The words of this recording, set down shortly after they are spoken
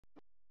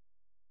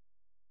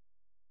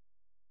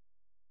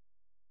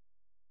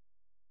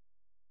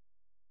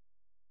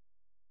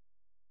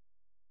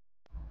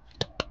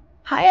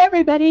Hi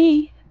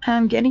everybody!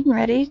 I'm getting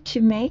ready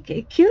to make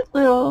a cute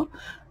little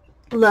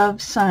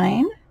love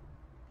sign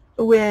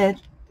with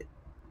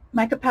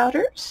mica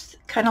powders,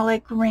 kind of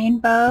like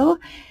rainbow,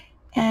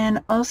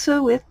 and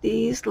also with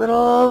these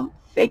little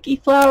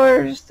fakey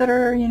flowers that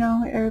are,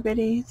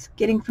 everybody's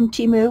getting from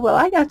Temu. Well,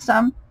 I got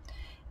some,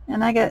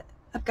 and I've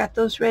got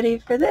those ready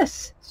for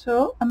this.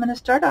 So I'm going to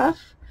start off.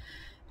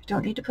 I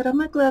don't need to put on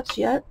my gloves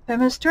yet. I'm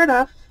going to start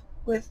off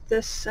with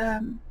this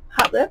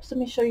hot lips. Let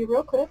me show you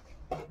real quick.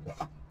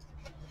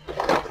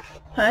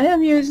 I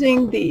am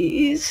using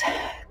these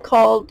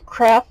called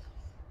Craftis.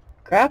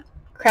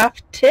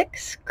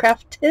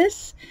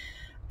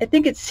 I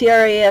think it's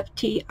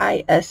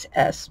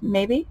Craftiss,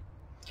 maybe.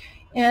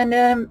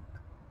 And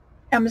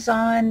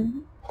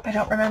Amazon, I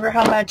don't remember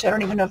how much. I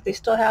don't even know if they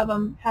still have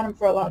them. Had them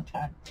for a long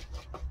time.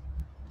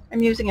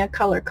 I'm using a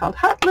color called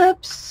Hot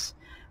Lips,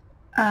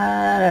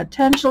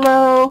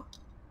 Tangelo,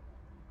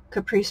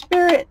 Capri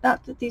Spirit.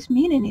 Not that these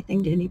mean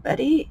anything to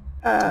anybody.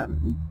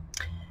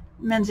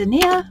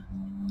 Manzanilla,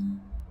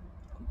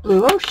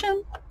 Blue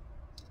Ocean,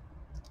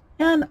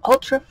 and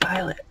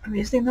Ultraviolet. I'm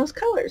using those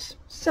colors.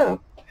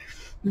 So I'm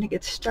going to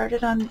get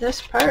started on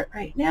this part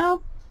right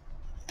now.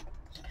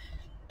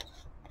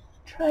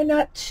 Try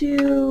not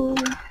to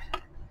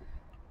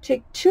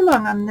take too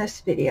long on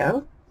this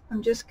video.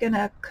 I'm just going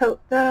to coat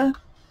the...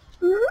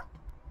 I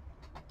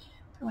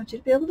want you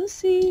to be able to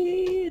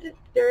see it.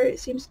 There, it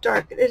seems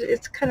dark.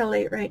 It's kind of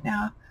late right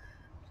now.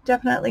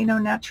 Definitely no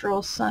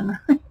natural sun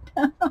right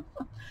now.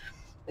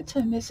 What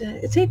time is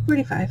it? It's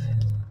 8:45.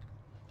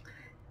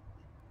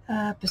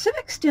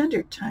 Pacific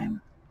Standard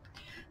Time.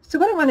 So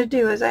what I want to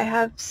do is I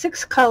have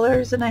 6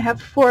 colors and I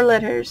have 4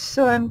 letters,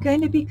 so I'm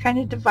going to be kind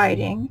of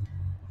dividing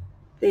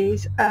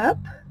these up.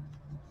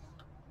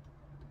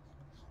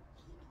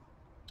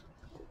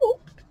 Ooh,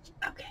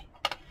 okay.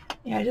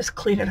 Yeah, I just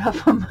cleaned it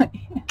off on my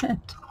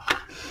hand.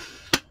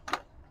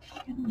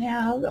 And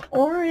now the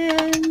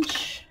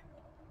orange.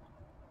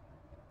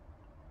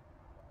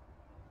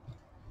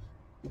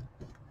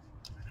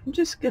 I'm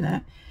just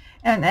gonna,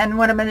 and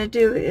what I'm going to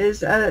do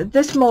is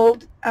this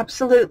mold,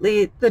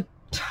 absolutely the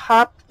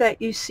top that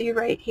you see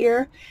right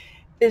here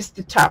is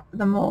the top of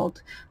the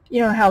mold.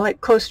 You know how like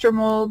coaster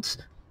molds,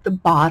 the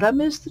bottom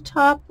is the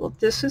top? Well,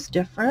 this is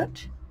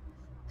different.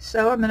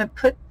 So I'm going to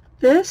put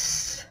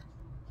this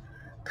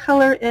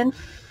color in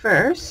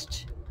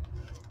first.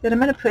 Then I'm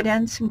going to put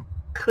in some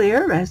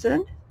clear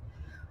resin,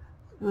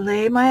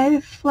 lay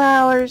my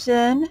flowers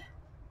in,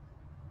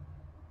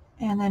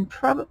 and then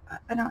probably,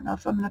 I don't know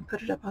if I'm going to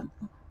put it up on,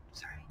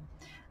 sorry.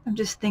 I'm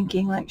just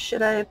thinking, like,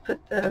 should I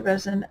put the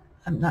resin,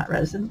 not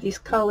resin, these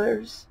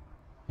colors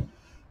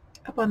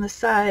up on the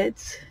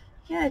sides?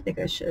 Yeah, I think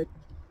I should.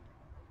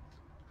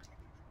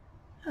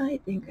 I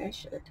think I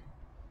should.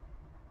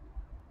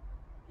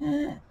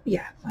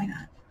 Yeah, why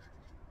not?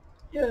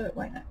 Yeah,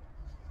 why not?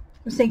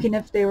 I was thinking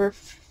if they were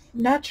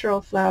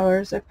natural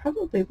flowers, I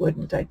probably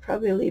wouldn't. I'd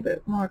probably leave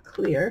it more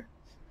clear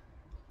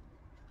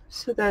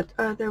so that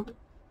there would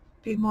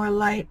be more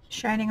light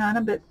shining on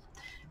them, but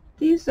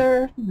these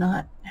are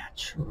not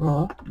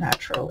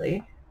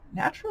naturally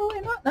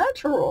not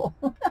natural.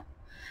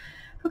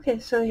 Okay,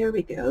 so here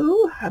we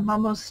go. I'm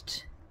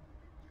almost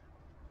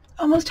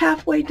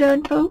halfway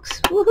done,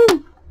 folks.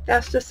 Woohoo!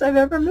 Fastest I've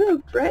ever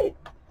moved, right?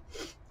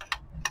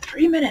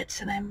 3 minutes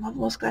and I'm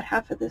almost got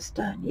half of this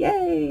done.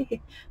 Yay!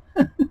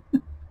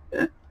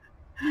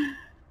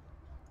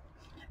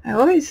 I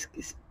always,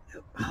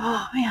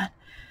 oh man,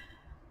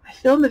 I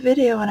film a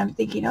video and I'm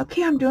thinking,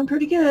 okay, I'm doing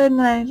pretty good,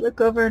 and I look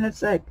over and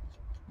it's like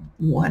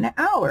 1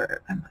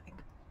 hour. I'm like,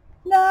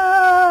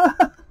 no,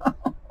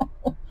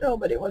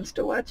 nobody wants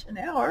to watch an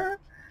hour.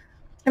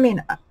 I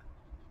mean,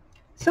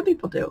 some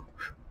people do.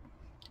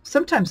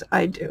 Sometimes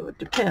I do. It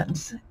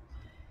depends.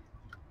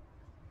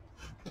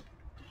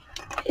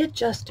 It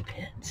just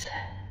depends.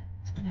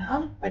 So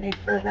now I'm ready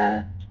for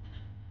the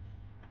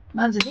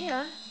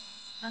manzanilla.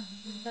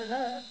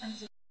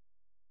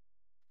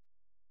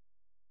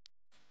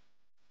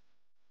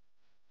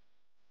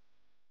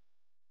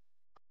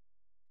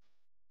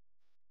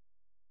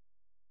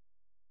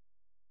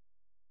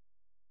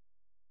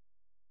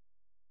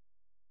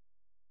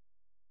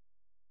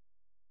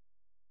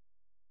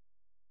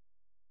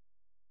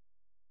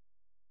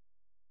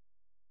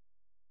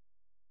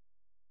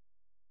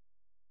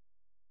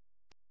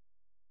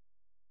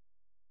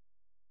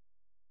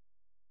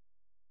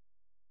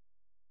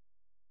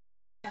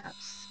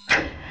 Naps.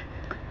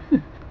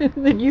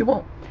 Then you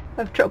won't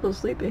have trouble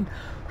sleeping.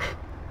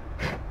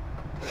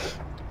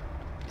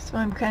 So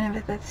I'm kind of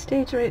at that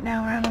stage right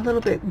now where I'm a little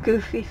bit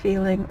goofy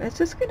feeling. It's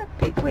just gonna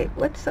be, wait,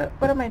 what's up?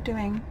 What am I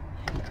doing?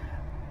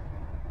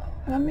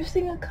 I'm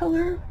missing a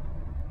color.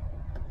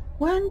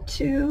 1,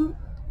 2,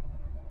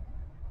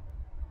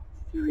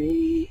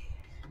 3.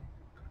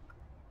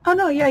 Oh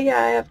no, yeah,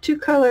 I have 2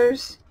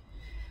 colors.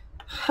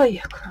 Ay,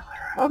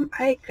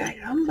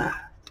 caramba.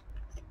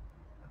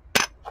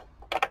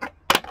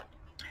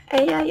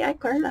 Ay,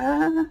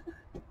 Carla.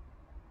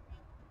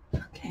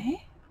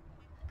 Okay.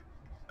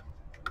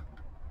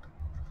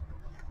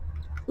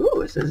 Ooh,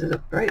 Oh, this is a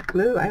bright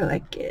blue. I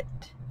like it.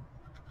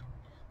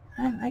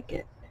 I like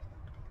it.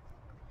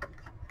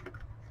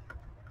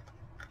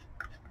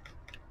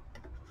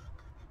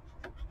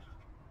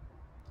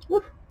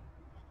 Woo.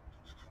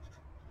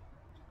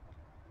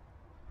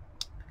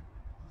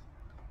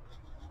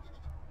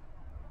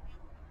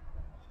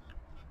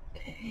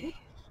 Okay.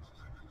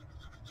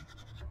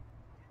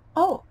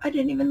 Oh, I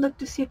didn't even look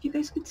to see if you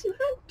guys could see what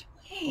I'm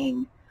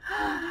doing.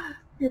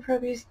 You're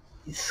probably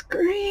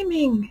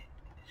screaming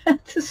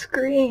at the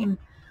screen.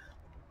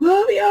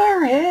 Move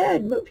your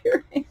head. Move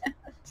your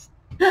hands.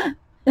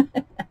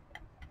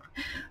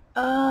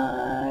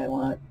 I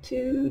want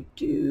to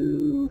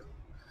do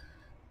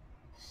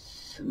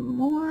some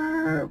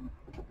more,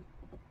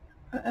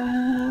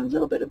 a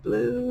little bit of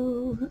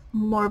blue,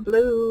 more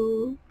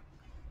blue.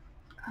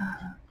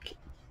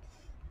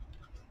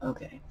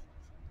 Okay.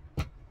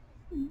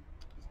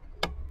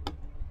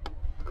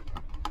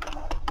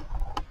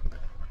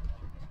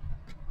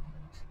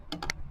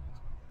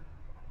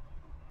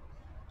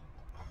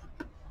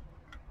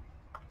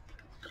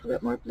 A little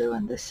bit more blue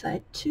on this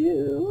side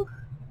too.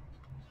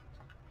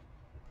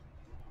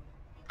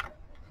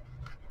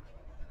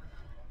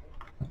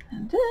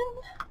 And then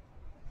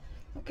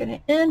I'm going to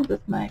end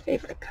with my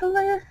favorite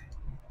color.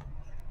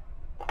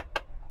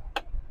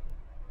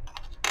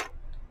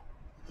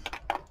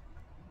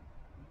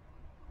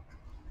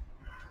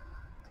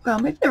 Well,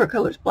 my favorite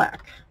color is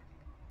black,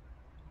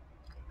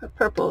 but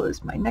purple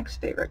is my next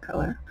favorite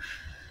color.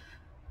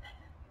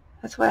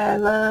 That's why I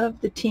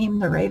love the team,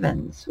 the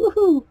Ravens.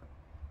 Woohoo!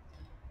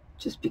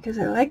 Just because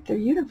I like their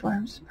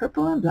uniforms,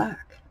 purple and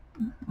black.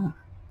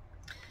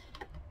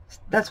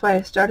 That's why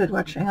I started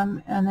watching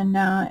them, and then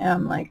now I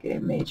am like a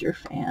major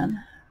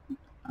fan.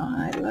 Oh,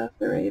 I love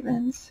the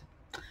Ravens.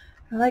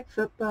 I like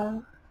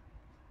football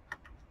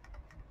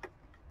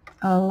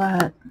a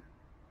lot.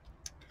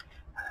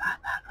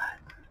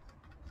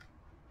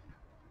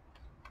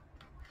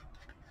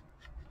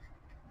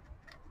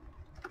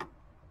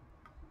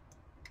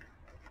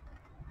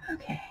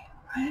 Okay,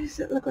 why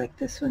does it look like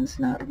this one's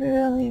not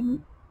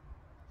really,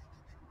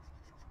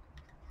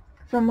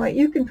 from what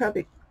you can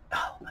probably,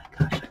 oh my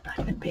gosh, I've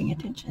not been paying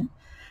attention.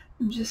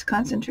 I'm just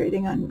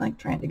concentrating on like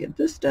trying to get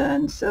this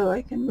done so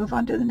I can move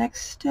on to the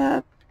next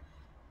step.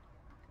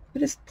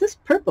 But this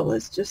purple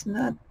is just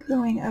not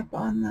going up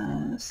on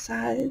the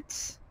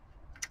sides.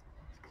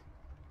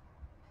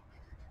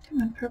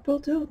 Come on, purple,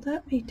 don't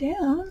let me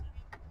down.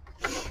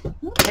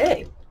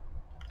 Okay.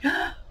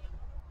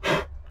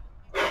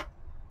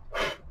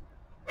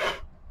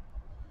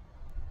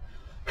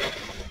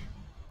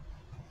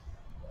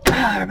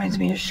 That reminds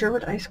me of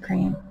Sherwood ice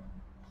cream.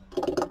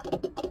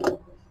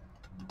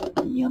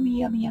 Yummy,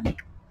 yummy, yummy.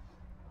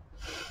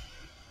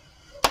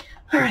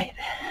 All right,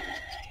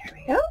 here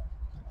we go.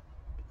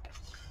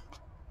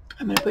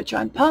 I'm going to put you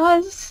on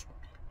pause,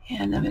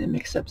 and I'm going to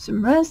mix up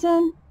some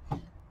resin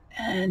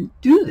and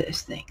do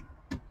this thing.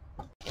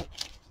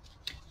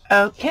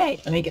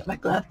 Okay, let me get my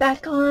glove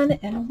back on,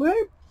 and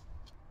we're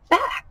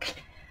back.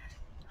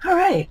 All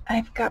right,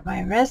 I've got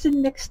my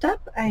resin mixed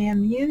up. I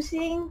am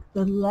using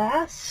the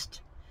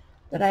last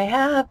that I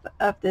have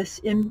of this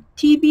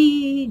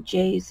MTB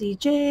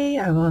JZJ.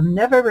 I will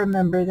never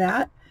remember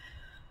that,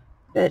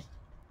 but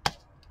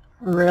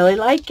really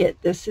like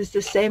it. This is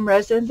the same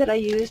resin that I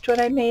used when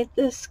I made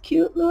this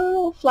cute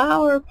little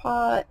flower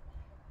pot.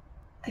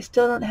 I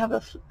still don't have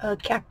a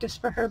cactus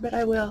for her, but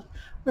I will.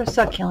 Or a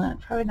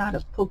succulent, probably not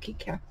a pokey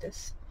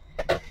cactus.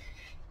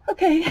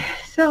 Okay,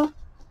 so,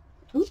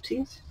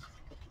 oopsies.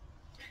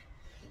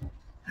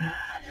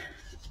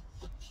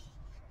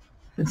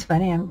 It's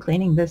funny, I'm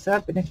cleaning this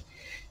up, and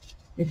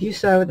if you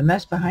saw the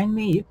mess behind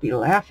me, you'd be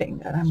laughing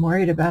that I'm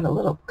worried about a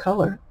little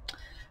color.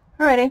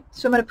 Alrighty,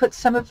 so I'm going to put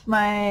some of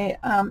my,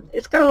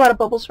 it's got a lot of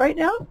bubbles right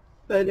now,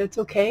 but it's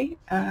okay.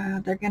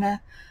 They're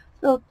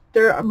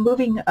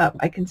moving up.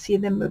 I can see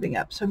them moving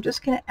up. So I'm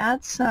just going to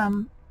add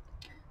some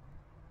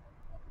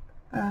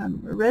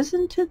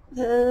resin to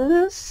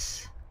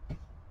this.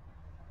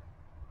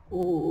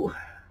 Oh,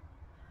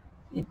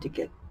 need to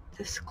get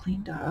this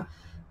cleaned off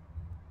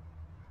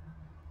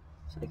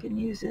so I can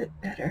use it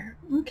better.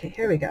 Okay,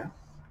 here we go.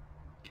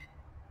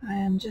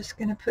 I'm just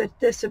going to put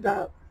this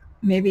about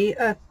maybe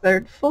a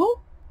third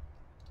full.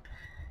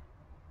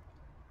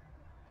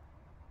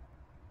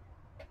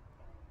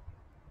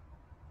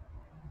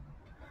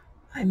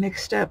 I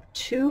mixed up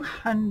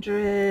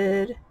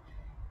 200,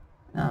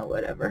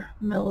 whatever,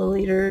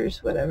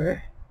 milliliters,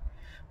 whatever,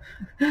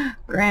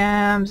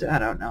 grams, I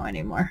don't know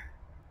anymore.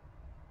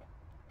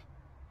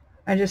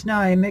 I just know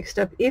I mixed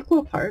up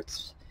equal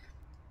parts,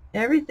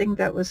 everything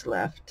that was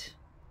left.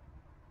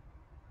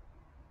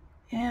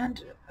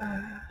 And,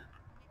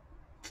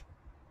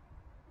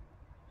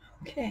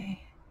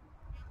 okay.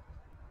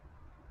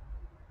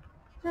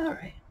 All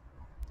right.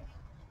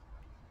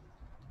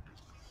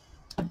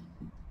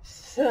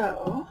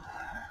 So,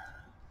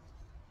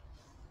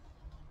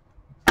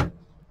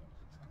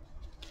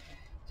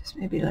 just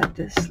maybe like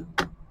this.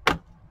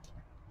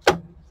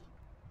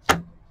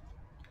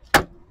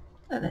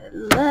 Let it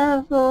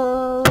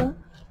level.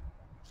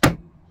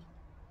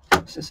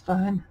 This is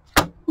fun.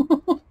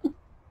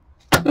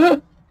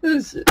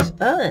 This is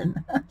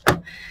fun.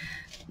 Let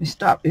me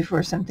stop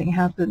before something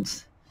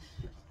happens.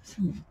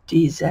 Some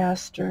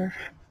disaster.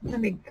 Let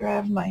me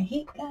grab my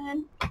heat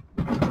gun.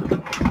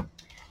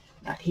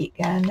 Not heat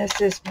gun. This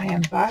is my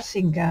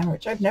embossing gun,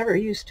 which I've never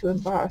used to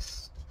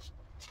emboss.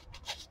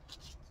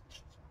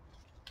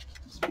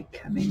 It's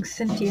becoming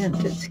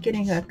sentient. It's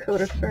getting a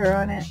coat of fur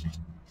on it.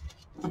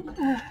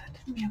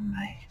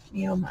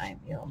 Me oh my.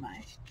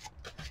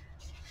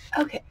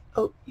 Okay.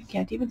 Oh, you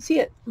can't even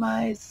see it.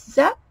 My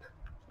Zap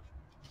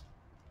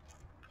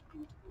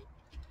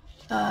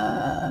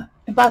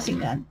embossing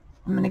gun.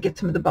 I'm going to get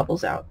some of the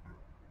bubbles out.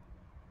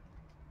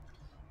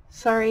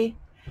 Sorry.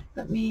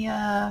 Let me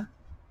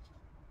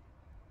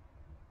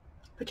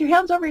put your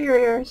hands over your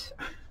ears.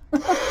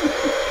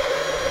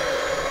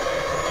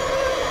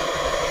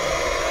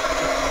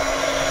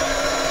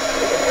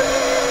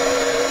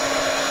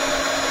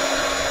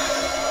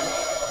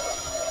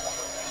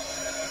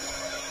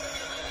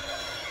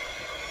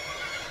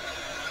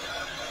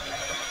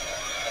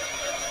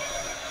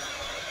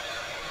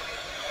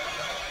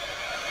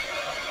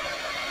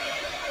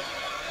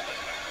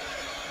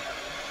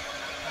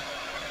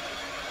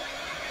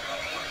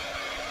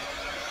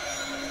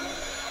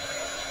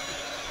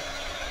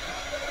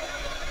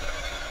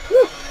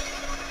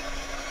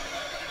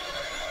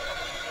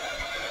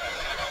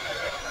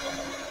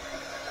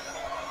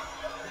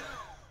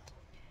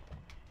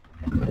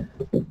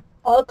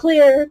 All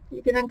clear.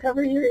 You can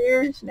uncover your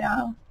ears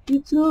now.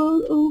 It's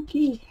all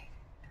okay.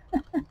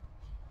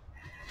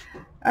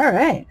 All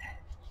right.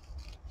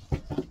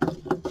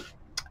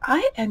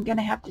 I am going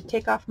to have to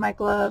take off my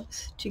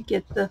gloves to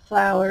get the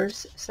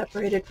flowers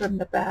separated from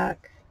the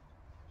back.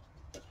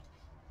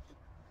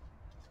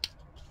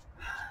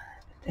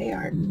 They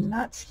are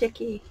not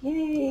sticky.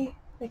 Yay.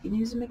 I can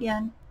use them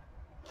again.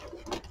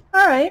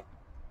 All right.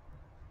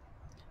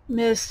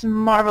 Miss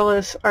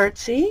Marvelous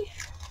Artsy.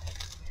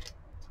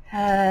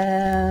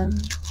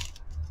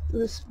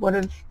 Who's one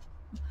of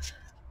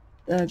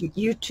the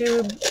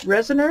YouTube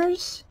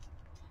resiners,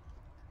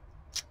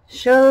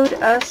 showed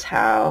us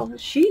how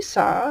she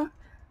saw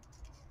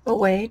a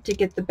way to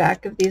get the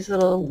back of these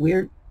little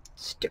weird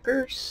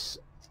stickers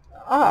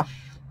off.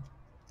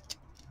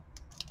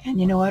 And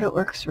you know what? It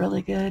works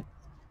really good.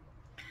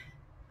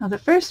 Now the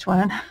first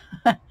one,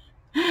 the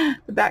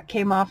back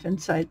came off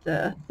inside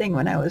the thing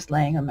when I was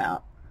laying them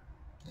out.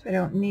 So I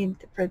don't need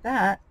for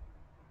that.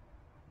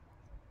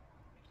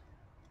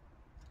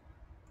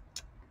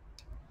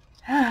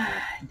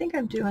 I think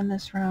I'm doing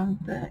this wrong,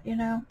 but you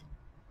know,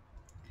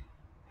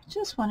 I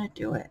just want to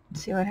do it and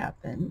see what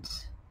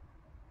happens.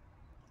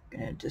 I'm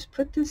going to just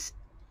put this,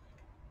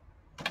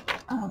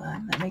 hold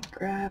on, let me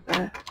grab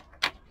it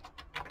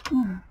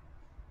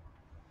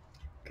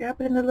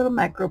in the little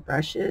micro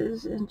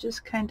brushes and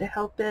just kind of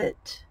help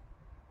it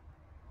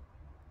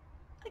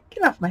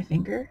get off my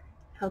finger,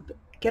 help it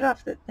get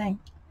off that thing,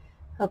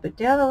 help it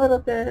down a little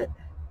bit,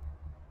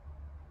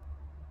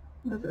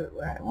 move it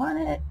where I want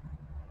it.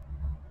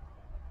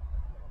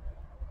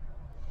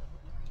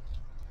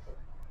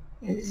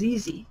 It's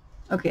easy.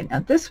 Okay,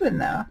 now this one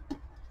though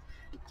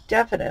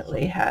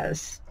definitely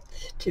has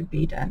to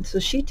be done. So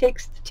she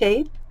takes the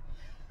tape.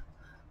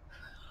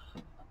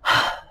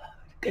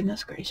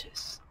 Goodness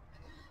gracious.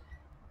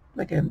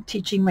 Like I'm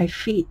teaching my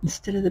feet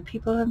instead of the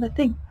people on the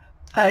thing.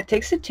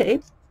 Takes the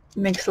tape,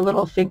 makes a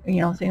little thing,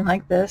 thing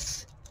like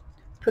this,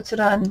 puts it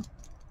on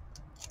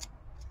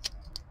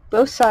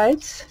both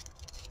sides,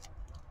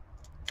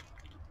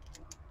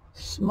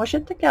 smush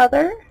it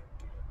together,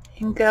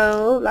 and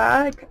go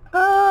like,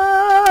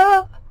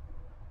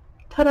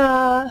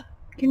 ta-da!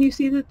 Can you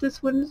see that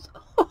this one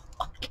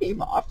came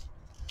off?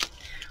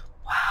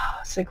 Wow,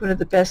 it's like one of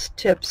the best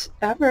tips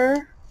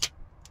ever.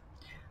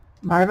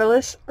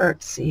 Marvelous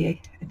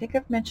Artsy. I think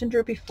I've mentioned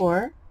her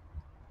before.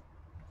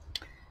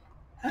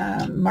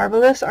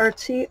 Marvelous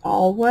Artsy,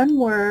 all one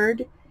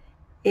word,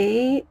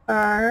 A-R-T-Z-Y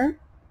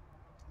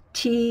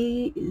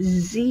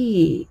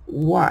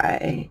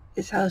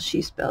is how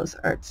she spells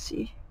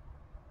artsy.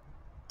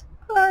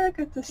 Oh, I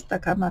got this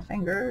stuck on my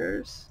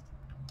fingers.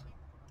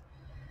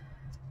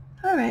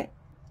 All right.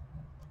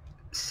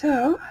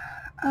 So,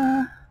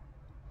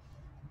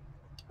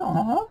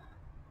 oh,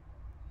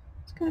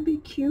 it's going to be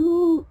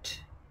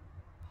cute.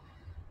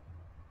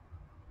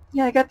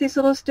 Yeah, I got these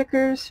little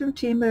stickers from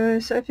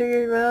Temu, so I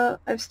figured,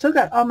 well, I've still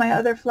got all my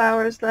other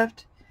flowers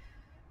left,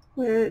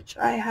 which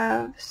I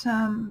have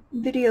some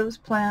videos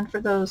planned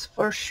for those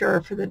for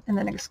sure in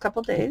the next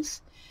couple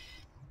days.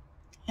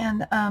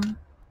 And,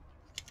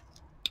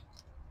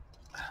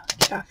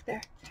 get off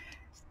there.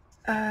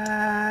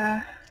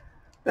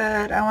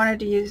 But I wanted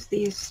to use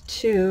these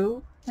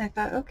two. I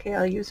thought, okay,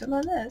 I'll use them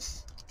on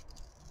this.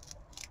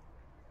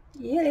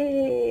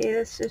 Yay,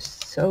 this is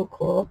so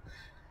cool.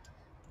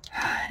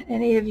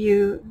 Any of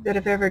you that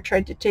have ever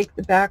tried to take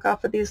the back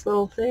off of these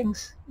little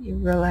things, you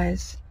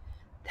realize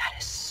that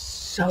is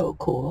so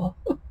cool.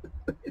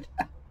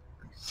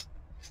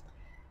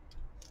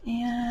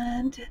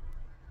 And I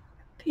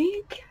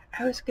think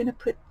I was going to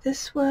put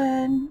this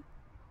one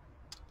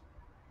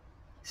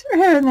Is there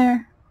hair in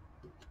there?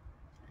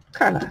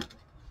 Carla.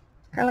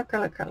 Carla,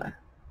 Carla, Carla.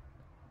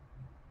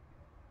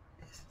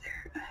 Is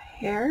there a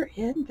hair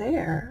in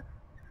there?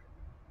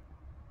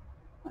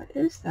 What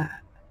is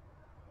that?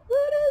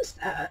 What is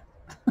that?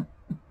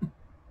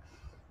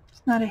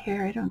 It's not a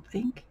hair, I don't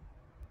think.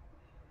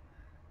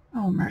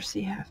 Oh,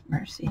 mercy, have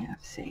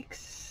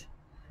sakes.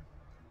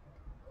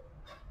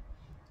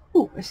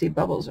 Ooh, I see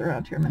bubbles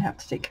around here. I'm going to have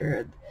to take care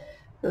of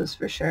those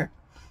for sure.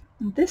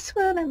 And this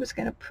one I was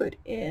going to put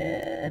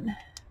in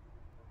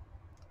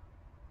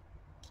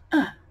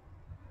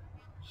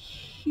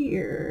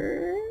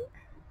here.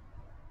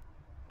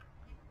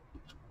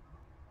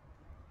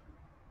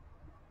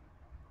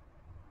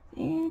 I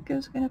think I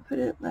was going to put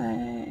it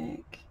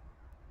like,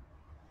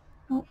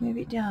 oh,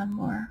 maybe down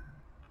more.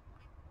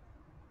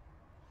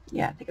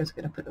 Yeah, I think I was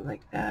going to put it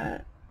like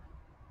that.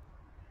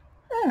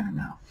 I don't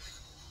know.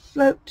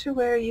 Float to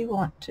where you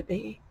want to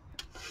be.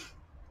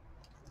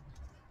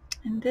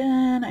 And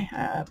then I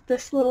have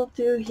this little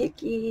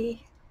doohickey.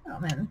 Oh,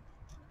 man.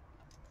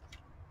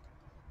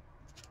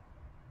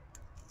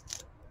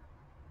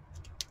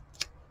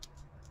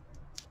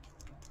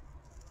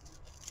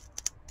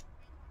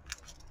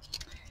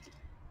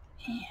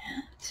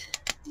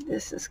 And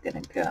this is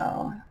going to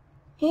go.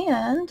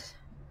 And,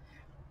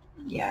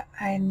 yeah,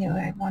 I knew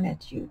I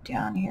wanted you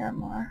down here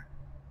more.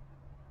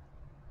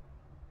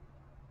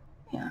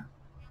 Yeah.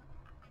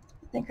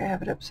 I think I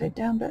have it upside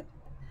down, but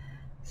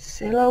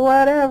silo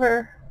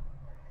whatever.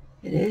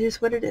 It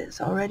is what it is.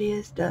 Already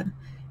is done.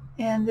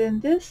 And then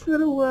this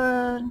little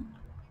one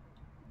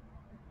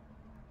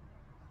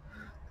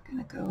is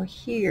going to go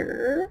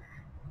here.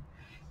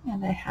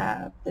 And I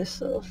have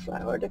this little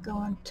flower to go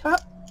on top.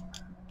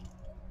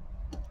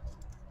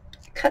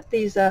 Cut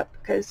these up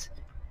because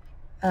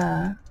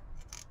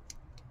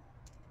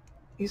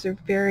these are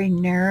very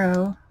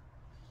narrow.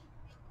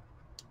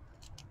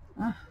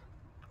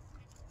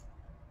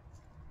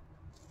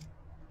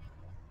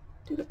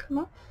 Did it come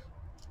off?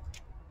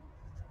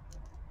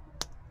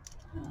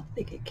 I don't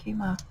think it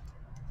came off.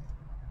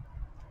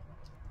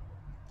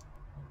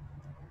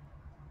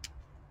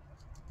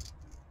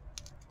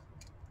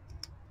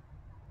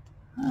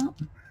 Well,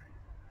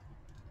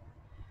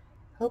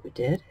 hope it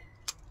did.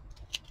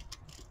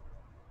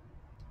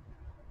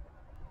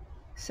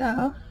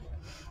 So,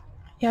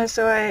 yeah,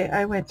 so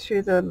I went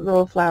through the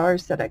little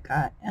flowers that I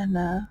got and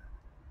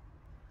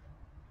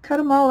cut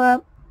them all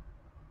up,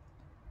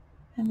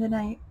 and then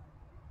I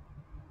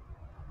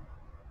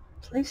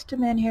placed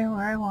them in here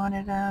where I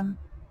wanted them.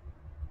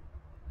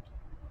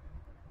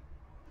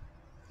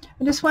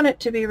 I just want it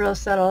to be real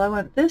subtle. I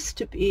want this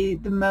to be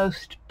the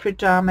most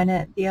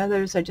predominant. The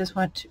others I just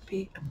want to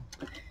be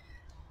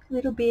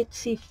little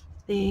bitsy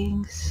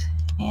things.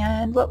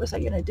 And what was I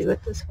going to do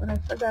with this one? I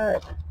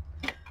forgot.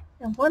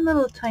 And one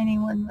little tiny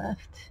one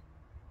left.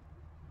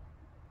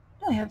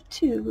 I have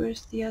two.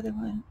 Where's the other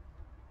one?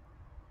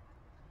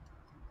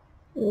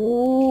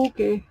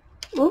 Okay.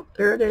 Oh,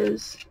 there it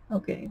is.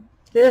 Okay.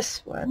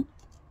 This one.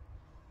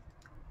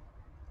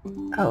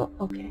 Oh,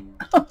 okay.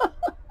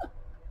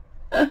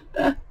 I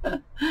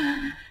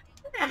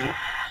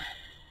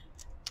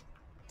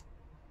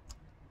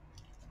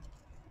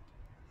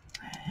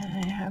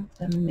have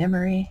the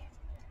memory.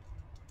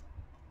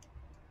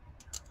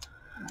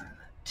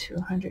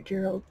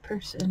 200-year-old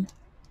person.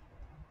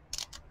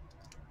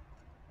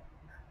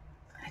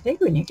 I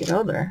think when you get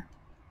older,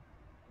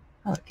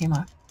 oh, it came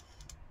off.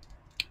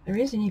 The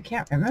reason you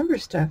can't remember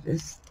stuff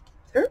is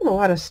there's a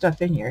lot of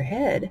stuff in your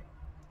head.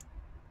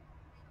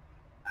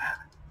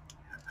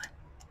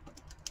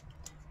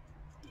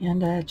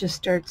 And it just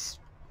starts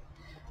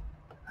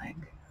like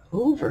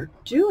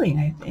overdoing,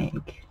 I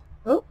think.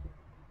 Oh,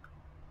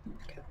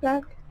 cut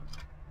back.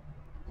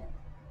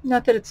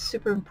 Not that it's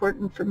super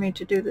important for me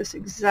to do this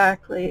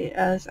exactly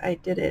as I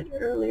did it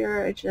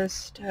earlier. I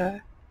just,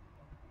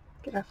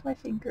 get off my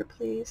finger,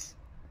 please.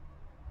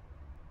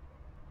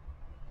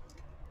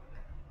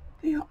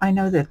 I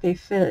know that they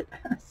fit.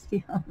 That's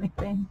the only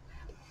thing.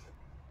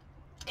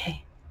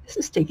 Okay, this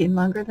is taking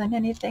longer than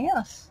anything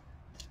else.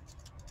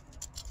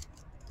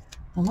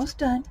 Almost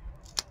done.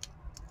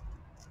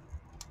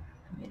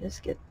 Let me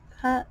just get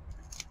that.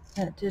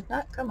 That did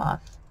not come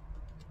off.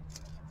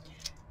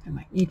 I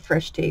might need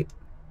fresh tape.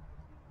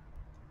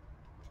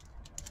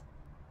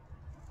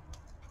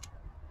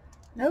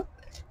 Nope.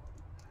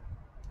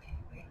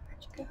 Wait,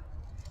 where'd you go?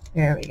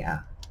 There we go.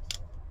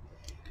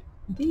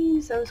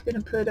 These I was going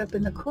to put up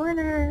in the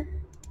corner.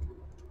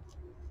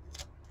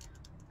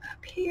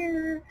 Up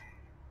here.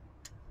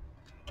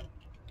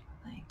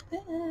 Like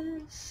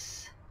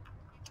this.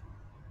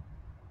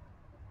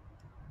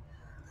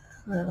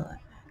 Little,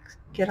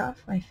 get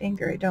off my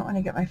finger. I don't want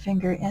to get my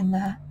finger in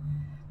the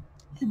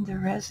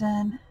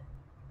resin.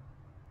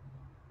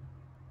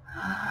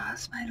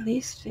 It's my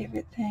least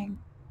favorite thing.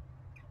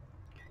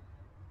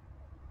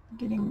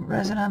 Getting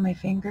resin on my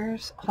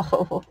fingers.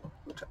 Oh,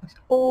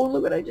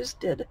 look what I just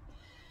did.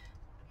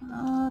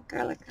 Oh,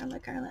 Carla,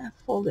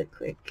 fold it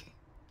quick.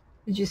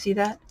 Did you see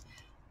that?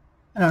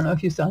 I don't know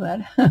if you saw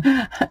that.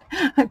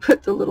 I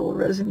put the little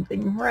resin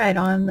thing right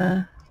on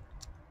the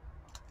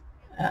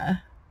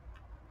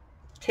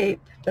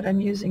tape that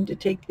I'm using to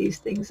take these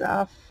things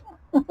off.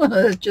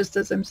 Just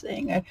as I'm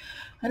saying,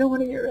 I don't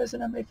want to get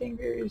resin on my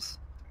fingers.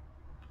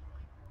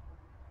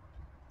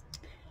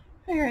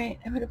 All right,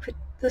 I'm going to put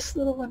this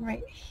little one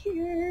right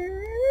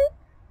here.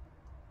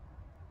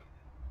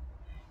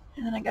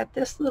 And then I got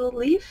this little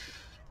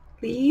leaf,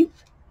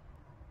 leaves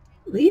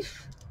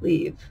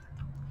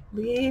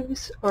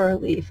or a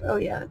leaf. Oh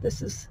yeah,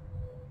 this is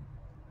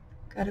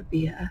got to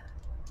be a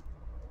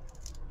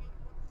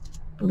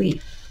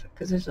leaf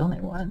because there's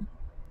only one.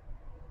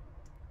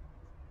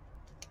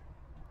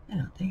 I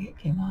don't think it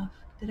came off.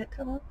 Did it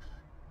come off?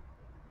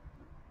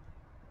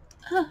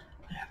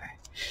 Whatever.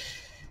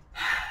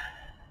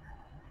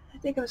 I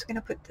think I was going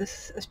to put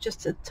this as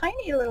just a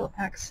tiny little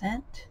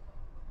accent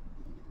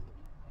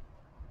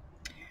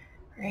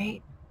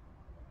right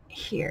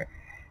here.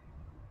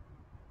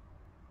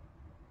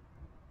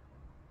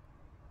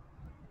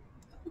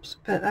 Oops,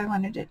 but I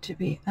wanted it to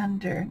be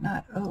under,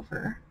 not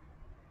over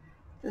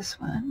this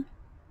one.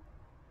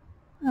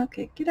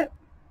 Okay, get up.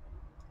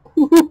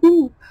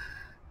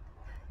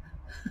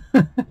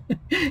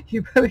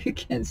 You probably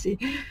can't see.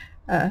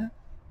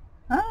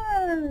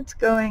 It's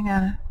going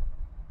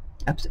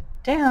upside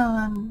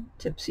down,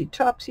 tipsy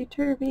topsy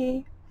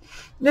turvy.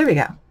 There we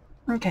go.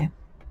 Okay.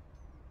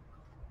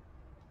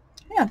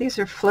 Yeah, these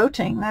are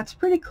floating. That's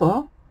pretty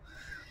cool.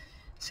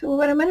 So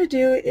what I'm going to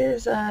do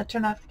is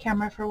turn off the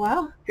camera for a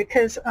while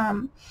because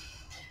I'm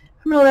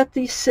going to let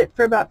these sit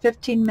for about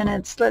 15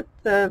 minutes, let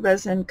the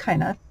resin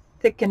kind of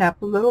thicken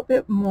up a little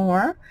bit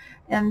more,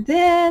 and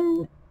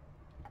then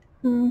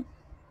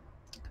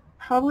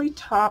probably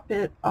top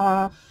it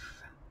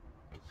off.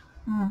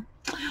 I'm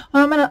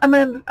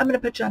gonna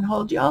put you on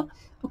hold, y'all.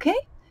 Okay,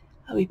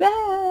 I'll be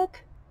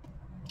back.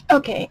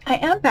 Okay, I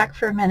am back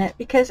for a minute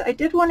because I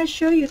did want to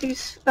show you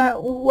these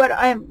what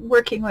I'm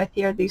working with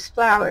here, these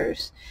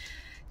flowers.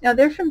 Now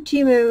they're from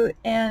Temu,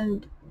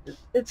 and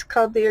it's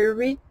called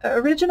the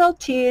Original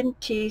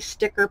TNT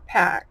Sticker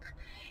Pack,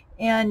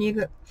 and you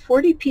got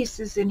 40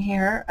 pieces in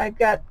here. I've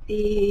got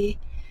the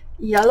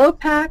yellow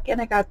pack and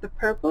I got the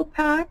purple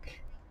pack.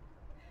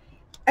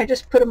 I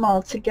just put them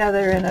all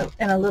together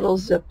in a little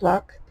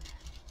Ziploc,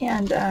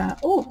 and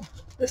oh,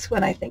 this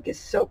one I think is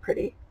so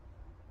pretty.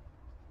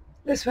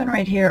 This one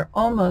right here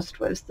almost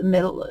was the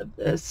middle of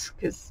this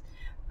because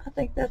I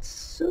think that's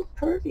so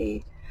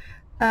pretty.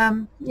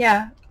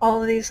 Yeah,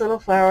 all of these little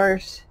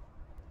flowers.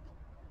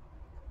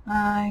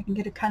 I can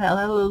get a kind of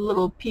a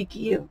little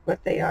peeky of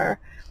what they are.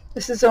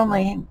 This is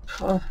only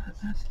a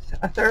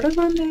third of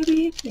them,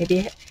 maybe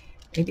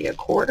a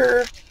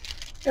quarter.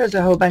 There's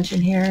a whole bunch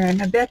in here,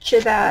 and I'll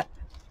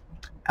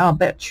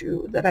bet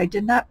you that I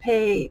did not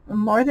pay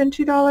more than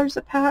 $2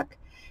 a pack,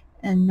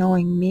 and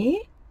knowing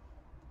me,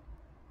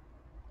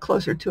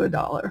 closer to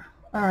 $1, or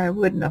I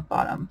wouldn't have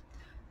bought them.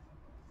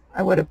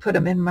 I would have put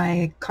them in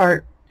my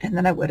cart, and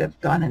then I would have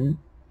gone and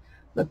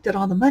looked at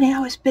all the money I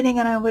was spending,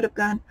 and I would have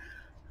gone,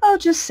 I'll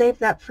just save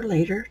that for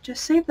later.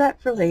 Just save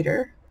that for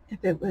later.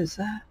 If it was,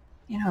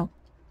 you know,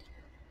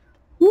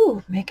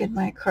 making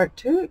my cart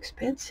too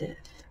expensive.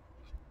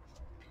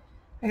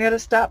 I gotta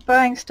stop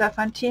buying stuff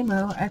on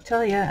Temu, I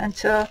tell you,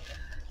 until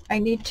I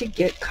need to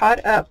get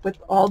caught up with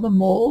all the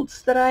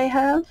molds that I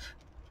have.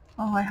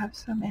 Oh, I have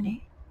so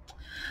many.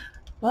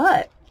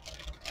 But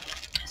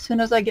as soon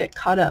as I get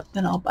caught up,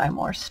 then I'll buy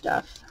more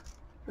stuff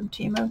from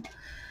Temu.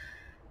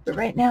 But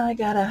right now I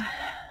gotta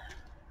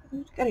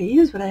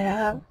use what I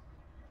have.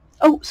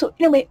 Oh, so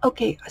anyway,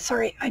 okay,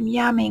 sorry, I'm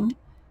yamming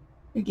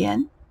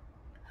again.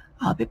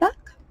 I'll be back.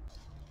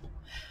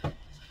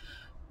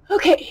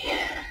 Okay,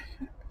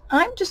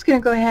 I'm just going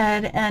to go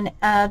ahead and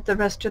add the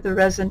rest of the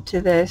resin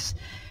to this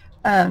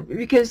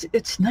because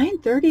it's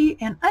 9:30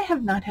 and I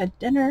have not had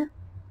dinner,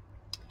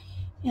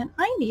 and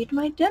I need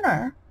my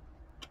dinner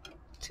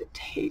to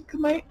take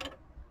my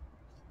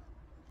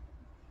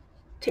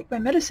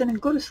medicine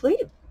and go to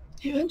sleep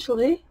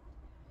eventually.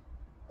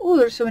 Oh,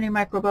 there's so many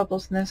micro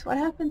bubbles in this. What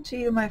happened to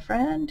you, my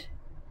friend?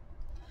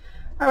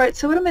 All right,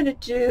 so what I'm going to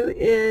do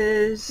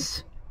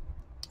is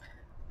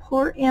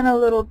pour in a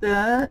little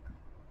bit.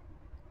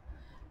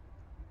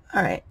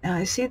 All right, now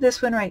I see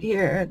this one right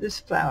here. This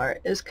flower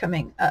is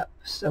coming up.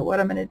 So what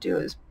I'm going to do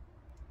is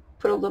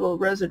put a little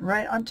resin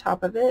right on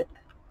top of it.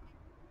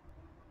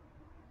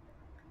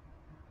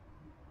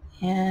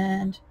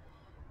 And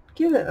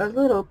give it a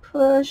little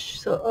push.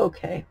 So,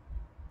 okay.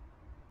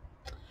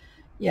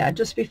 Yeah,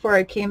 just before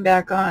I came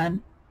back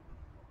on,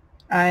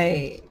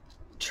 I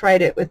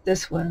tried it with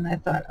this one, and I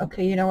thought,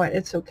 okay, you know what,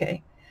 it's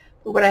okay.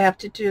 But what I have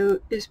to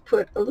do is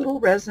put a little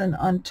resin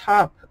on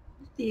top of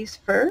these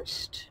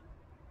first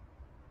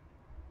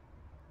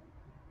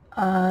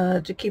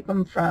to keep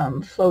them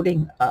from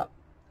floating up.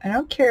 I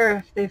don't care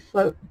if they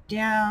float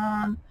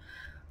down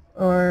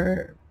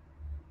or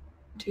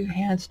do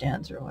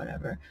handstands or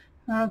whatever.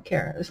 I don't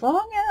care, as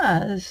long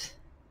as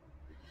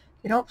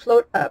they don't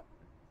float up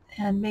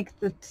and make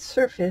the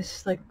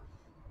surface, like,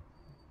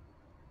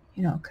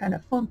 you know, kind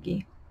of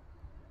funky.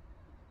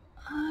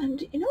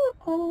 And you know,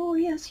 oh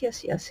yes,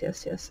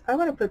 I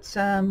want to put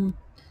some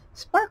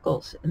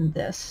sparkles in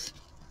this.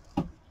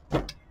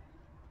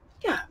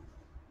 Yeah.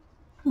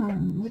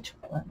 Which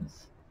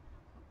ones?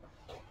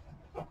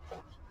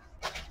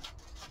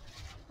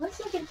 One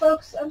second,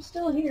 folks. I'm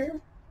still here.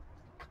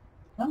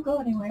 Don't go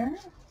anywhere.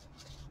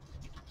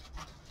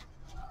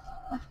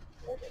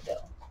 Where'd it go?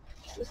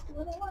 Is this the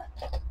one I want?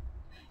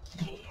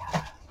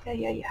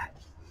 Yeah.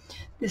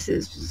 This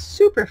is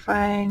super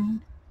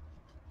fine.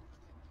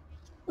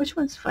 Which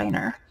one's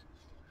finer?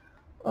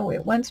 Oh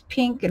wait, one's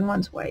pink and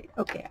one's white.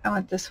 Okay, I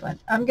want this one.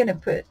 I'm gonna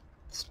put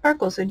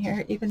sparkles in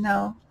here, even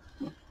though,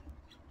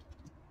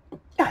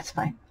 yeah, it's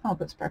fine. I'll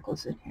put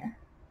sparkles in here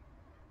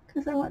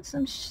because I want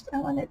I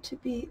want it to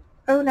be,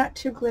 oh, not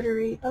too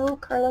glittery. Oh,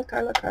 Carla.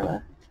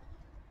 If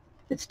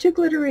it's too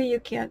glittery, you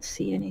can't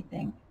see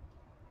anything.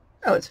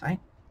 Oh, it's fine.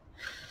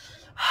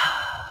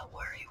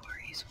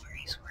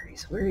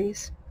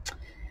 Worries.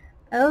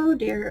 Oh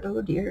dear.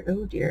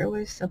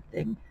 Always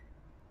something.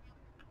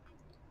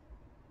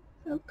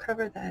 So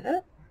cover that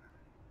up.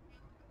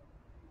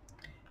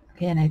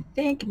 Okay, and I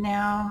think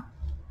now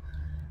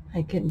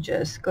I can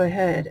just go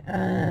ahead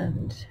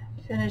and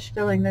finish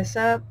filling this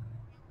up.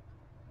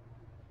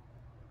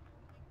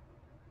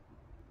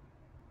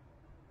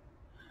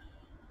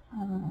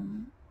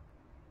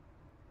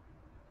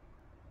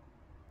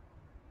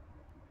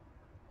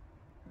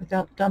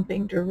 Without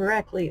dumping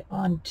directly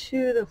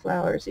onto the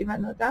flowers,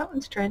 even though that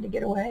one's trying to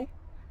get away.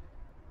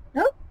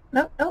 Nope.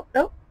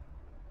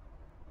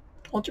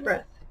 Hold your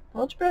breath.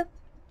 Oh.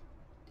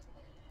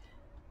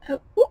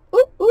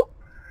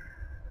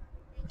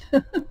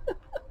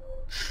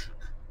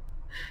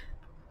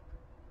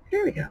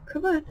 Here we go.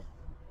 Come on.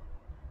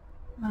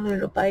 My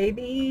little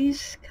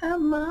babies.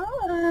 Come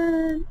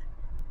on.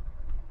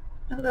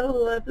 My little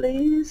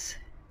lovelies.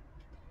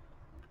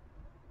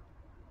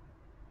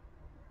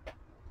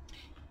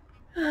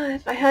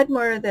 If I had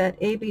more of that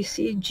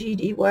ABC,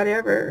 GD,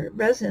 whatever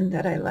resin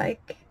that I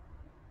like,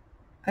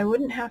 I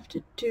wouldn't have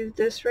to do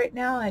this right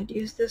now. I'd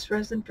use this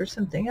resin for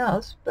something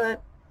else,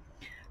 but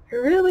I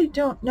really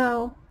don't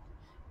know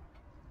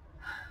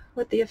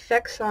what the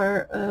effects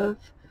are of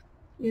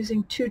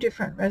using two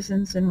different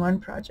resins in one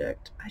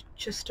project. I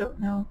just don't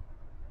know.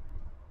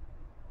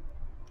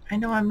 I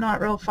know I'm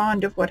not real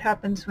fond of what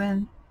happens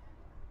when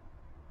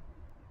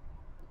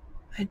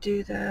I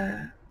do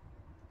the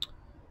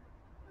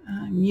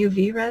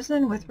UV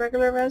resin with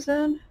regular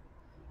resin.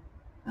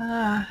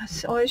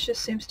 It always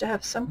just seems to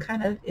have some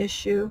kind of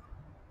issue.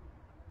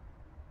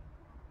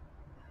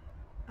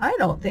 I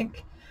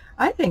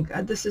think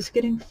this is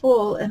getting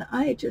full and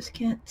I just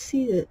can't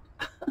see it.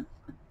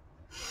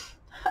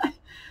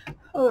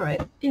 All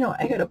right,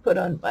 I gotta put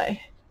on my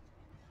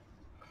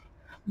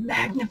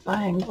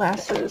magnifying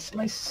glasses,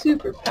 my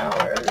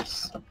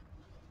superpowers.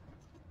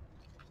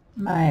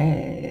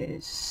 My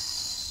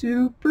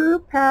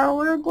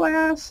superpower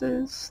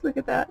glasses. Look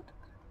at that.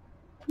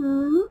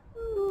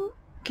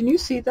 Can you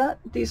see that?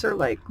 These are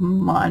like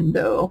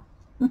Mondo.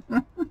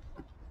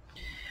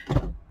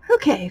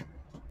 Okay.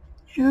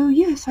 Oh,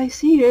 yes, I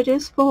see it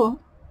is full.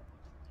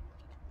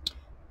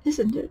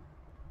 Isn't it?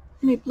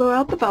 Let me blow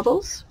out the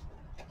bubbles.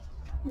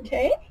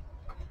 Okay.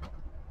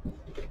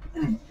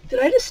 Did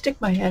I just stick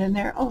my head in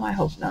there? Oh, I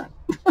hope not.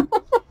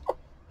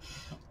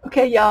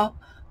 Okay, y'all,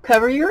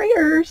 cover your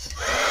ears.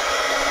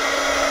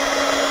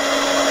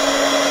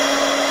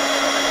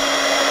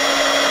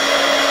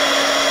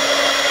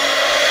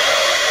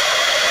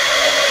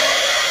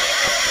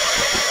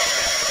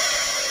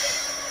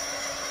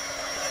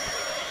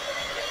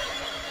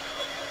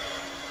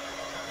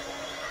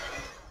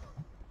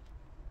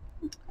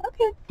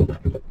 Okay.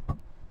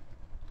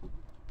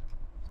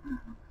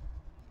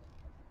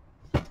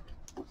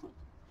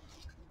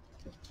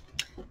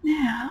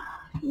 Now,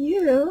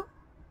 you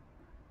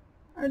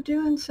are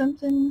doing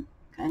something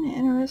kind of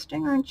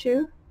interesting, aren't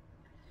you?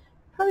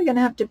 Probably going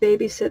to have to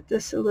babysit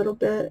this a little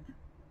bit.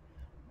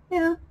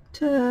 Yeah,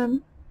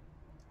 to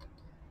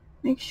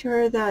make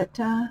sure that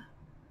I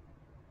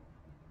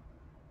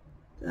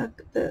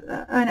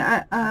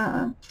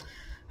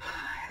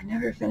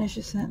never finish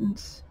a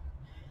sentence.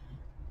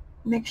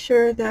 Make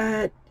sure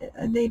that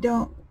they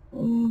don't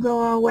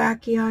go all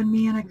wacky on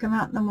me and I come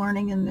out in the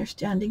morning and they're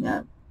standing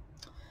up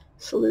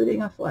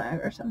saluting a flag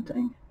or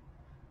something.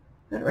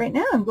 But right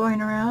now I'm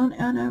going around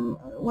and I'm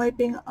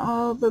wiping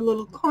all the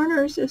little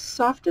corners as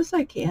soft as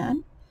I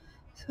can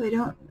so I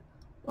don't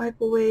wipe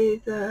away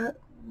the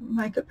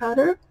mica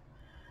powder,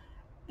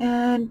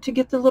 and to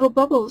get the little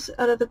bubbles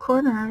out of the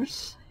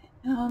corners.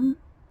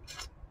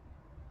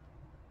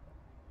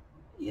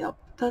 Yep,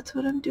 that's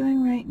what I'm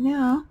doing right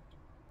now.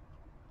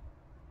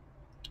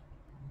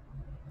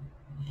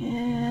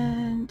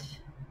 And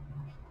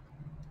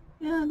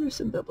yeah, there's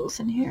some bubbles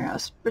in here. I'll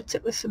spritz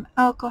it with some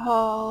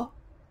alcohol.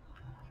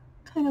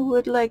 Kind of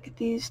would like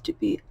these to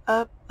be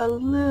up a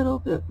little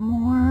bit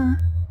more.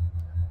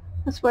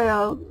 That's why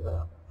I'll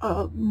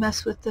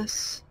mess with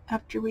this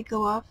after we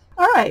go off.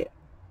 All right.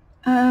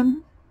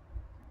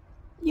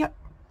 Yep.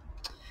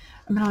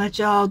 I'm gonna let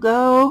y'all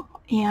go,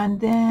 and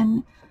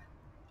then,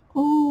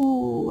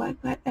 oh,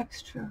 I've got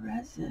extra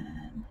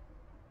resin.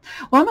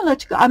 Well, I'm going to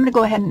let you go. I'm going to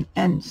go ahead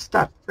and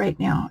stop right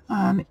now.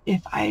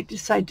 If I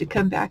decide to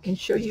come back and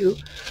show you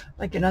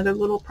like another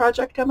little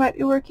project I might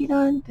be working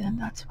on, then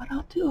that's what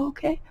I'll do,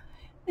 okay?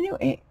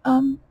 Anyway,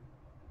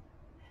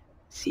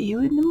 see you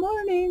in the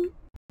morning.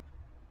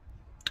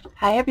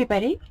 Hi,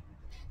 everybody.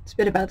 It's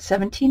been about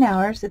 17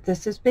 hours that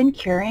this has been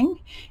curing,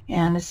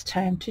 and it's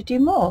time to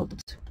demold.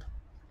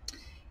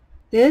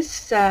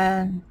 This,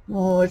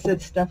 what's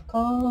that stuff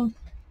called?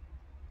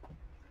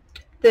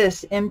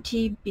 This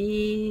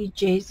MTB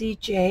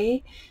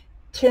JZJ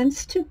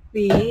tends to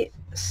be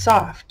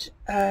soft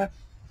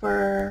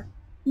for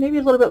maybe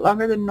a little bit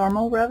longer than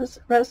normal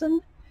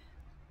resin,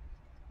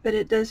 but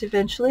it does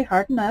eventually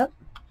harden up.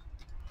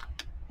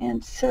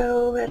 And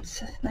so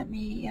let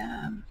me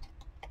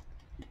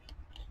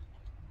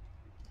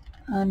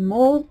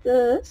unmold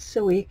this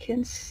so we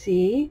can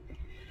see.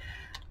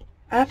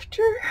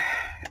 After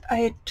I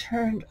had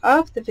turned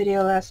off the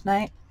video last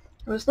night,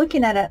 I was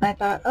looking at it and I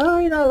thought, oh,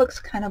 you know, it looks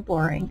kind of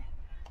boring.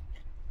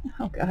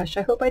 Oh gosh,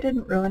 I hope I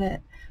didn't ruin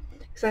it,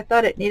 because I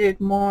thought it needed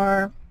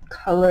more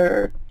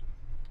color,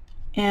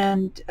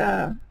 and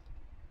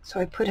so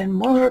I put in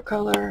more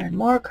color,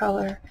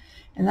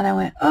 and then I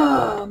went,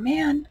 oh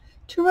man,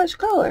 too much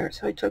color.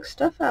 So I took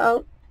stuff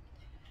out,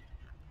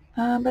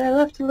 but I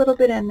left a little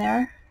bit in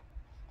there.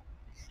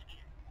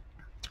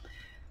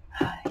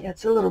 Yeah,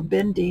 it's a little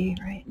bendy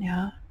right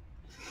now.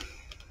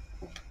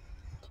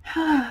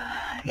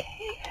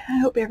 Okay, I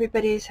hope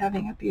everybody's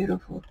having a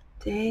beautiful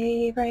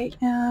day right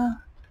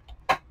now.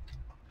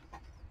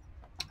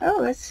 Oh,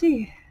 let's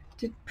see.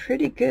 Did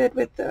pretty good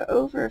with the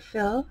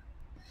overfill.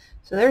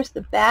 So there's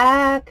the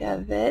back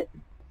of it,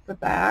 the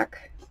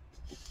back.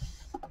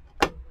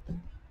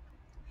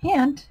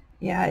 And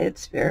yeah,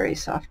 it's very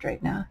soft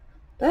right now,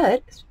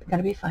 but it's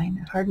gonna be fine.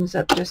 It hardens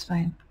up just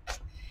fine.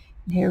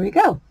 And here we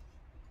go.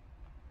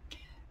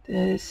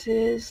 This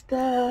is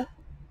the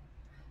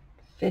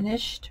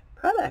finished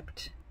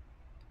product,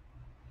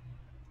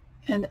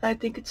 and I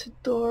think it's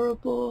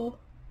adorable.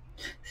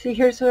 See,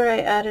 here's where I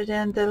added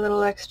in the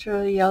little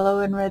extra yellow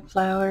and red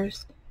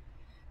flowers,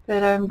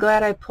 but I'm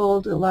glad I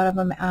pulled a lot of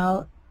them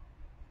out.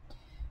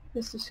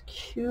 This is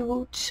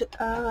cute.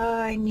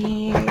 I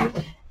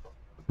need,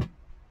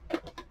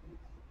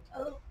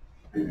 oh,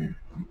 I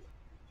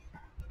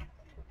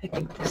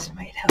think this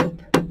might help,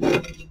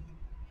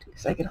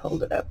 because I can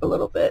hold it up a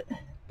little bit.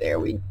 There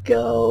we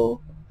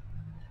go.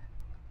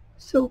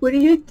 So what do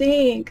you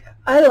think?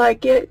 I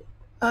like it.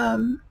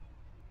 I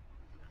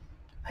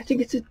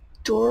think it's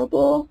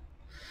adorable.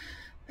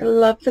 I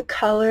love the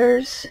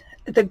colors.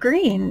 The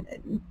green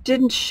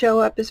didn't show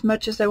up as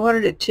much as I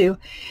wanted it to,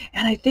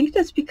 and I think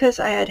that's because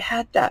I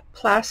had that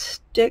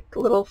plastic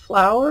little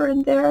flower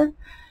in there,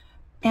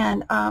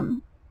 and I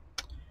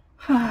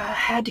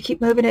had to keep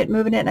moving it,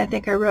 and I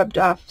think I rubbed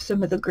off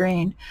some of the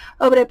green.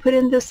 Oh, but I put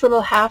in this little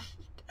half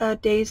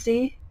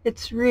daisy.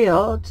 It's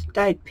real. It's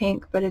dyed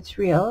pink, but it's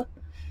real.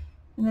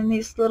 And then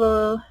these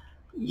little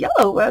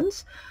yellow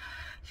ones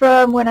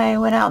from when I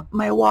went out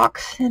my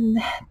walks and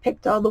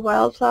picked all the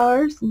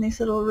wildflowers. And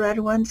these little red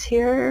ones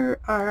here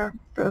are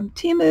from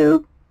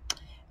Temu.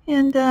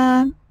 And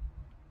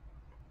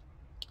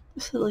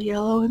this little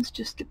yellow one's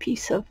just a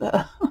piece of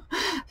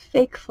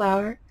fake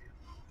flower.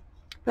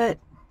 But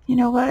you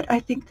know what? I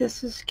think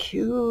this is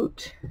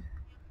cute.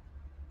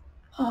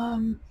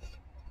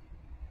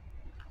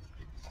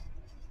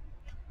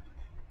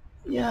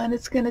 Yeah, and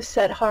it's going to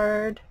set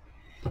hard.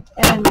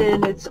 And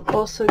then it's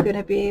also going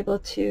to be able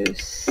to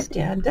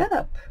stand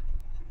up.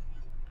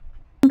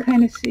 You can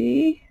kind of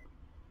see.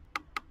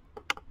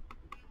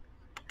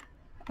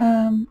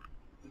 There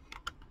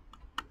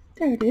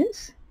it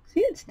is.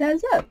 See, it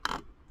stands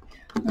up.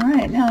 All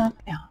right, now.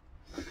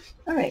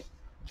 All right.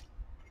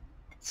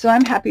 So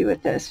I'm happy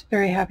with this.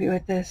 Very happy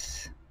with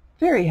this.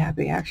 Very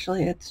happy,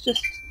 actually. It's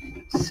just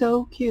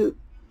so cute.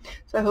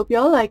 So I hope you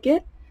all like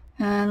it.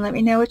 And let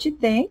me know what you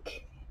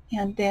think.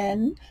 And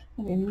then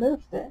let me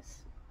move this.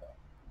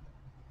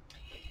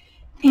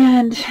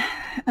 And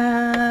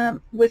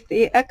with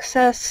the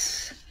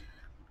excess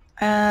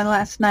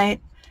last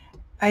night,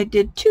 I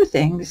did two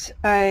things.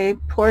 I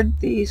poured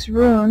these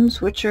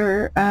runes, which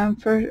are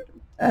for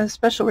a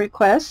special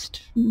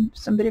request from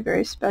somebody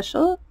very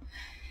special.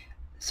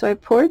 So I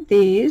poured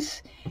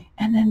these,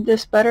 and then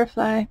this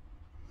butterfly.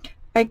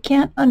 I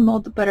can't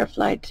unmold the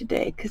butterfly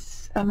today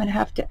because I'm going to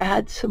have to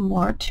add some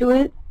more to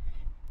it.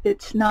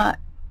 It's not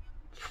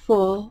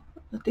full.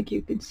 I think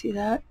you can see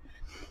that.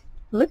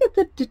 Look at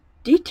the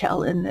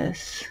detail in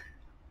this.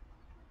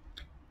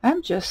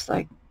 I'm just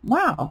like,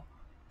 wow,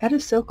 that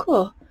is so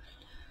cool.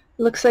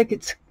 It looks like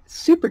it's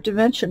super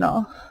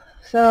dimensional.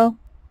 So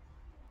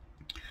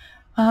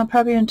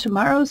probably in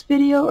tomorrow's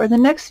video or the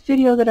next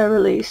video that I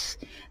release,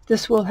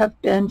 this will have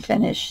been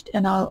finished,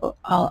 and I'll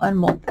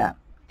unmold that.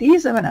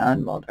 These I'm going to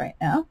unmold right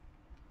now.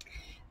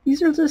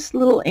 These are just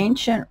little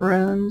ancient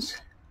runes,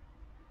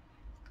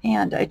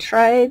 and I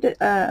tried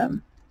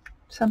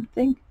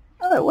something.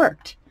 Oh, it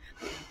worked.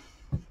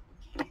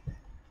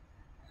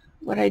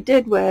 What I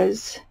did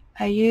was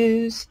I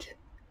used,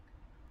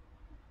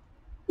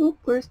 oop,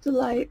 where's the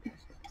light?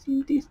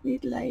 These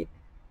need light.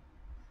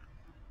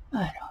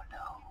 I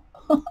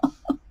don't know.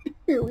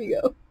 Here we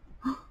go.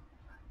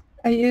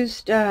 I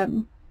used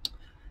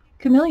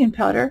chameleon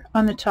powder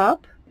on the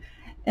top,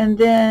 and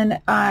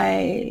then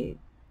I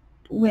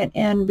went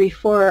in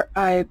before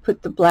I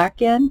put the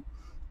black in,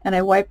 and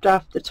I wiped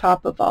off the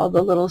top of all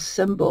the little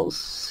symbols.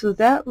 So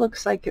that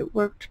looks like it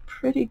worked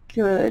pretty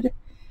good.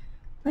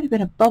 Might have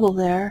been a bubble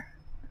there.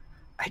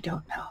 I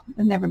don't know.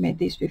 I've never made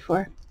these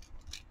before.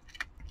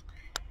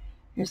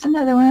 Here's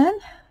another one.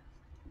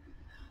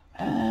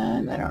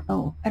 And I don't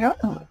know.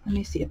 Let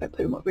me see if I put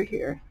them over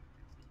here.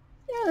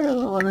 Yeah, they're a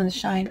little in the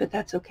shine, but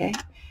that's okay.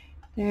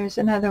 There's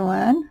another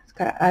one. It's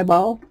got an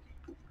eyeball.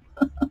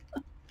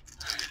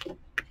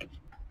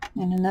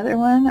 And another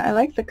one. I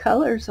like the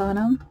colors on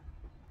them.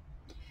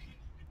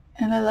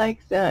 And I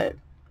like that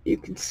you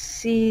can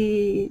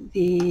see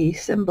the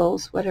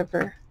symbols,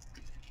 whatever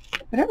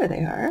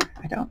they are.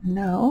 I don't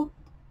know.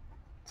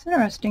 It's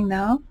interesting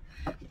though.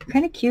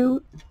 Kind of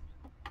cute.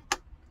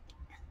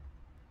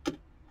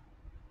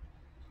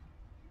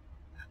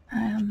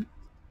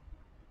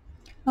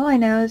 All I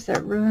know is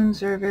that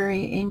runes are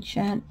very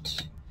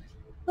ancient.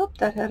 Oh,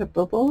 that had a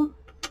bubble.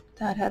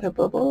 That had a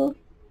bubble.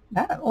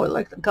 Oh, I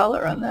like the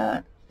color on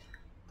that.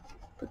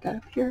 Put that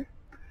up here.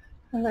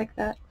 I like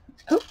that.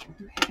 Oh,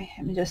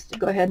 let me just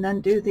go ahead and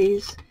undo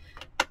these.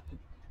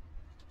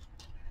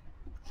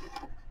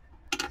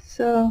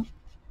 So,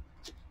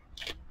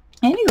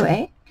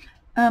 anyway,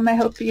 I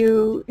hope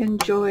you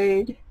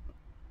enjoyed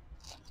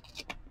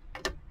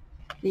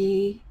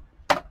the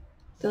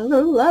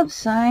little love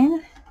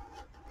sign.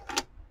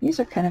 These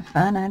are kind of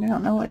fun. I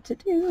don't know what to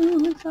do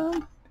with them.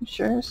 I'm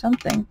sure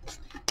something.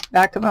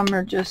 Back of them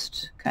are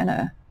just kind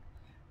of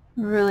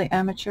really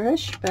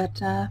amateurish,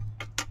 but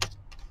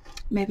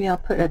maybe I'll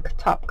put a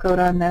top coat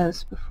on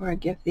those before I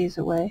give these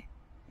away.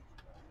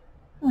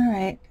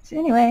 Alright, so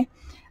anyway,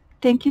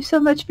 thank you so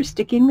much for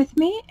sticking with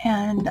me,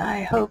 and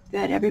I hope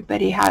that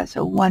everybody has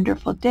a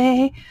wonderful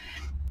day,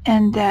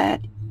 and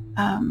that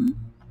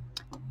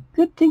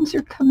good things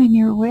are coming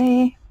your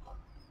way.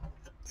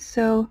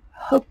 So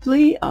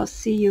hopefully I'll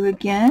see you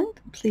again.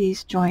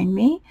 Please join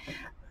me.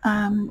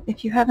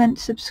 If you haven't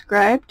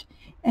subscribed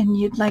and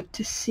you'd like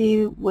to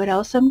see what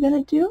else I'm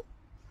going to do,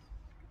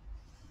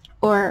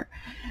 or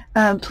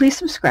please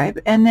subscribe.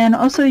 And then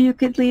also you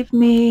could leave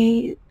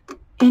me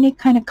any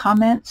kind of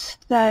comments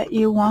that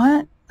you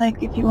want.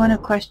 Like if you want to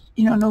question,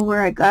 know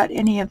where I got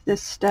any of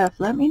this stuff,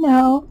 let me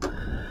know.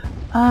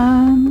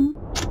 And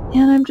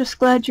I'm just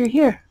glad you're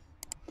here.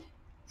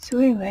 So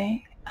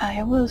anyway,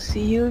 I will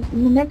see you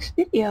in the next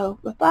video.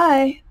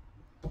 Bye-bye.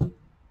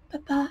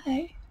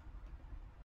 Bye-bye.